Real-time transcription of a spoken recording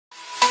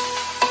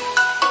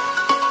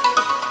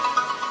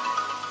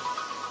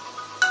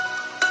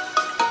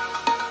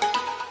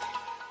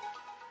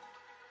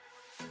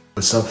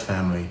What's up,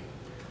 family?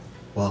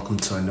 Welcome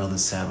to another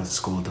Sabbath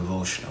School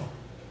devotional.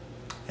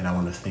 And I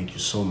want to thank you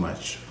so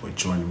much for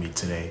joining me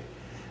today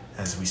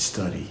as we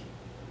study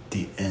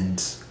the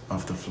ends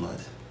of the flood.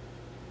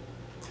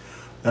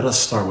 Let us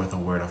start with a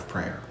word of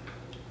prayer.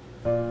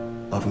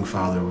 Loving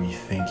Father, we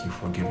thank you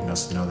for giving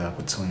us another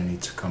opportunity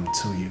to come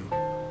to you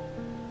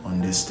on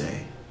this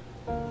day.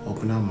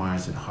 Open our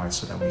minds and hearts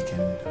so that we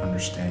can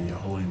understand your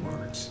holy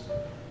words,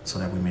 so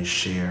that we may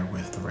share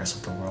with the rest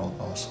of the world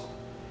also.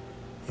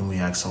 And we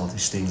ask all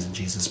these things in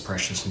Jesus'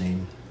 precious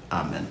name.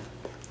 Amen.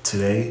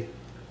 Today,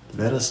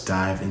 let us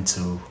dive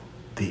into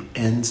the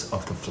ends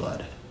of the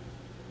flood.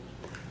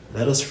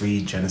 Let us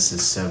read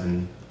Genesis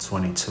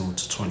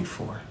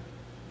 7:22-24.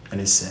 And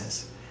it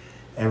says,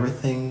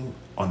 "Everything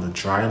on the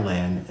dry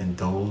land and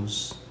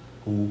those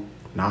whose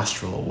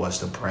nostril was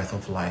the breath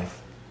of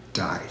life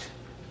died.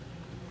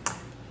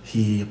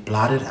 He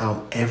blotted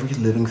out every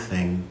living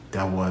thing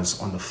that was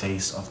on the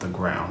face of the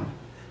ground,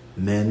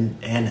 men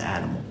and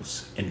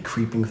animals, and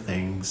creeping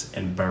things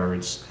and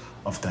birds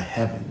of the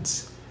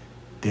heavens.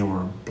 They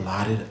were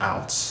blotted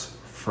out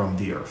from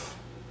the earth.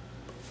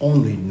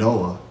 Only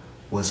Noah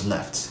was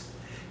left,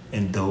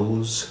 and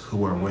those who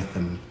were with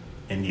him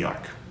in the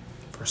ark."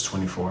 Verse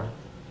 24.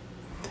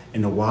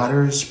 "And the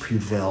waters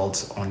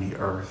prevailed on the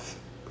earth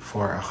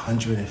for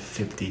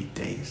 150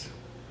 days.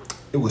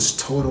 It was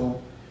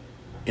total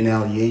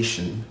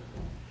annihilation,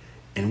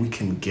 and we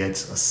can get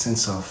a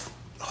sense of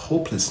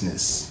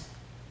hopelessness.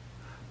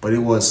 But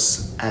it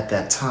was at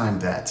that time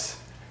that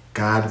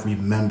God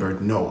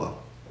remembered Noah,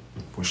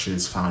 which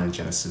is found in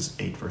Genesis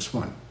 8, verse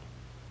 1.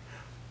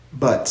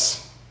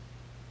 But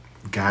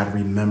God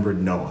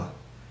remembered Noah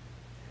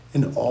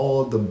and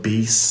all the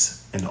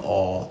beasts and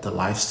all the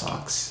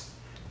livestock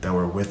that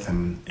were with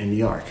him in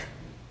the ark.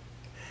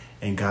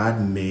 And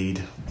God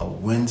made a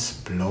wind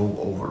blow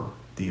over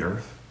the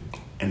earth,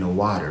 and the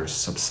waters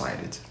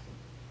subsided."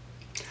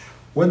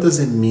 What does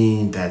it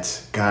mean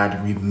that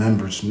God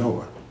remembers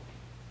Noah?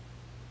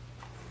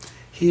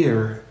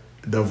 Here,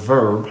 the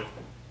verb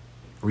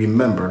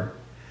remember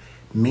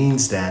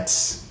means that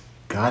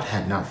God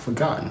had not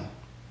forgotten.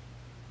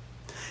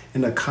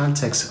 In the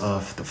context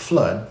of the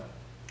flood,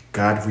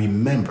 God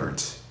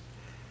remembered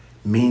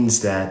means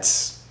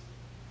that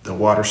the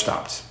water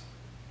stopped.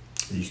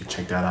 You can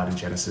check that out in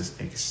Genesis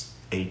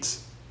 8,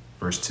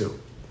 verse 2.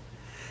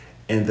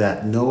 And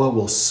that Noah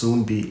will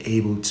soon be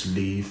able to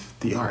leave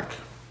the ark.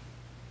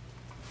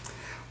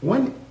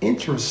 One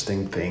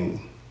interesting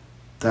thing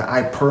that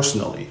I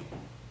personally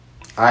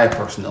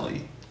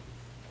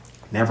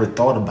never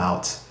thought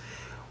about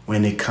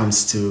when it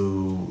comes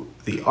to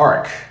the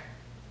ark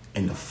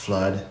and the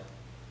flood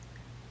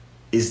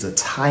is the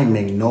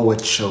timing Noah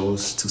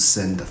chose to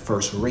send the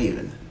first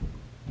raven.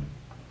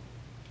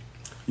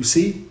 You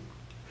see,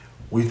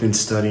 we've been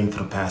studying for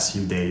the past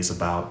few days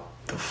about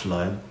the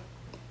flood,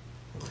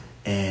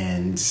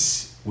 and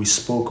we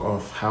spoke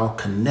of how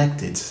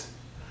connected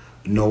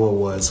Noah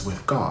was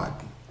with God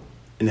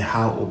and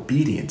how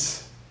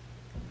obedient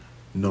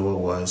Noah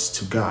was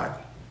to God.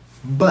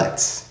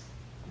 But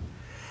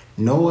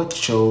Noah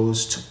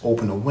chose to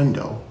open a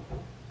window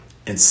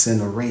and send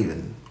a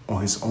raven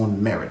on his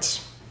own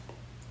merits.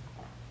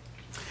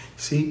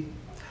 See,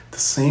 the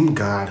same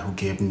God who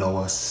gave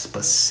Noah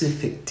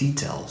specific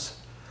details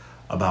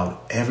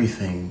about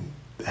everything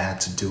that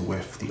had to do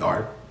with the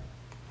ark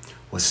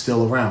was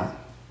still around.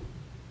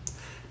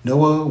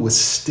 Noah was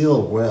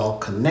still well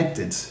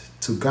connected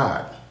to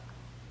God.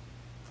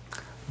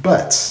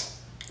 But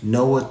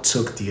Noah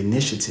took the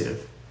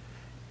initiative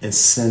and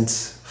sent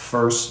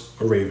first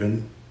a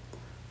raven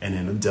and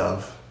then a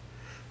dove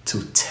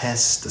to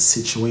test the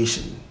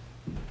situation.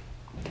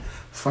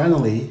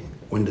 Finally,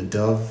 when the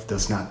dove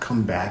does not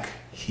come back,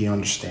 he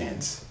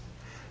understands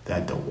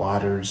that the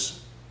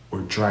waters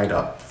were dried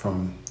up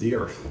from the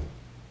earth.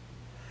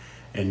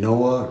 And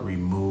Noah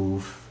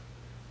removed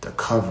the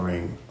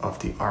covering of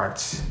the ark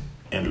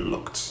and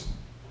looked.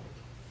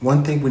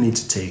 One thing we need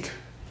to take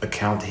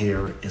account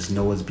here is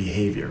Noah's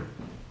behavior.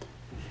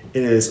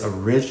 It is a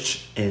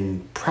rich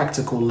and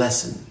practical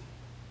lesson.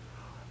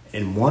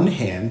 In one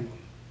hand,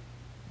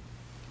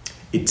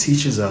 it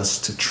teaches us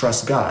to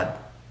trust God,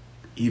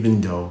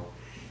 even though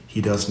he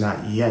does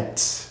not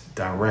yet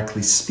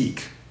directly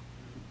speak.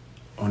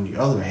 On the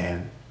other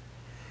hand,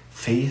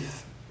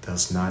 faith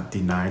does not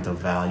deny the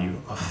value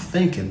of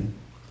thinking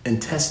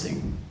and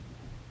testing.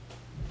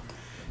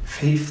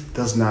 Faith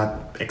does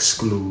not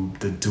exclude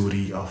the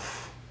duty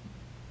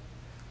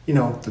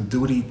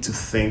to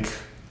think,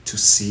 to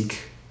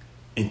seek,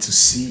 and to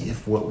see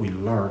if what we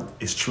learn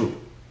is true.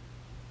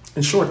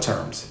 In short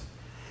terms,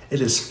 it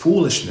is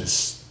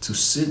foolishness to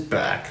sit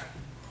back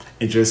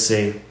and just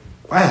say,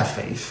 "I have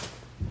faith."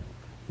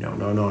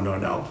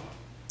 No.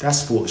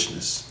 That's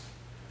foolishness.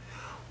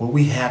 What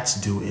we have to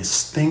do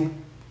is think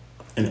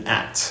and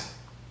act.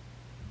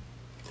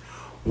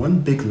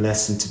 One big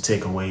lesson to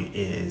take away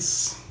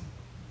is,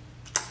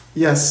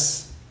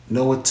 yes,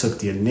 Noah took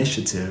the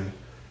initiative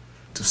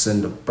to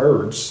send the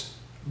birds,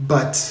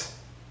 but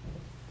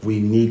we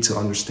need to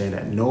understand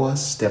that Noah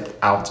stepped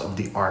out of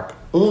the ark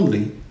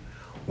only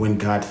when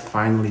God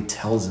finally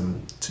tells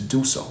him to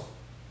do so.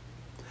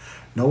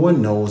 Noah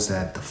knows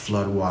that the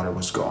flood water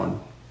was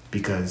gone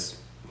because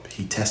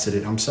he tested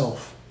it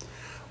himself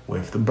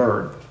with the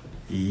bird.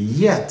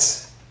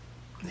 Yet,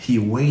 he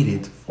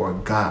waited for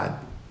God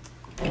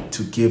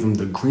to give him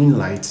the green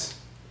light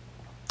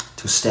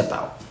to step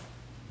out.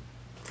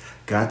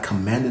 God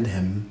commanded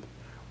him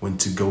when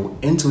to go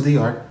into the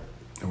ark,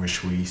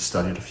 which we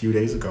studied a few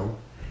days ago,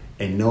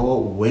 and Noah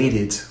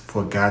waited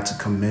for God to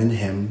command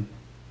him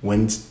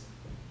when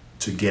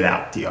to get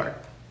out the ark.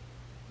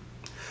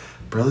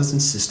 Brothers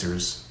and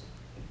sisters,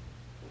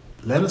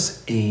 let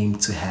us aim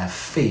to have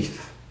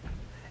faith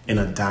in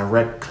a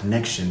direct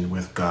connection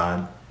with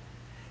God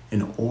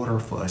in order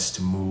for us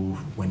to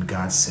move when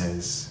God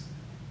says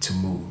to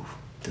move,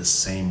 the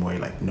same way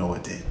like Noah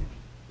did.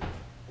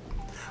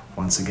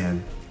 Once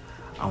again,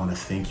 I want to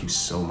thank you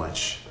so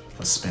much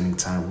for spending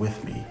time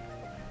with me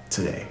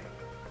today.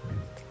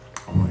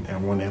 I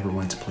want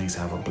everyone to please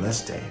have a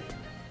blessed day.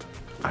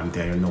 I'm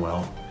Daniel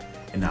Noel,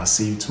 and I'll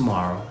see you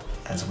tomorrow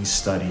as we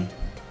study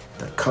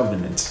the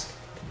Covenants,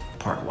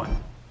 Part 1.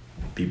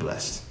 Be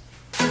blessed.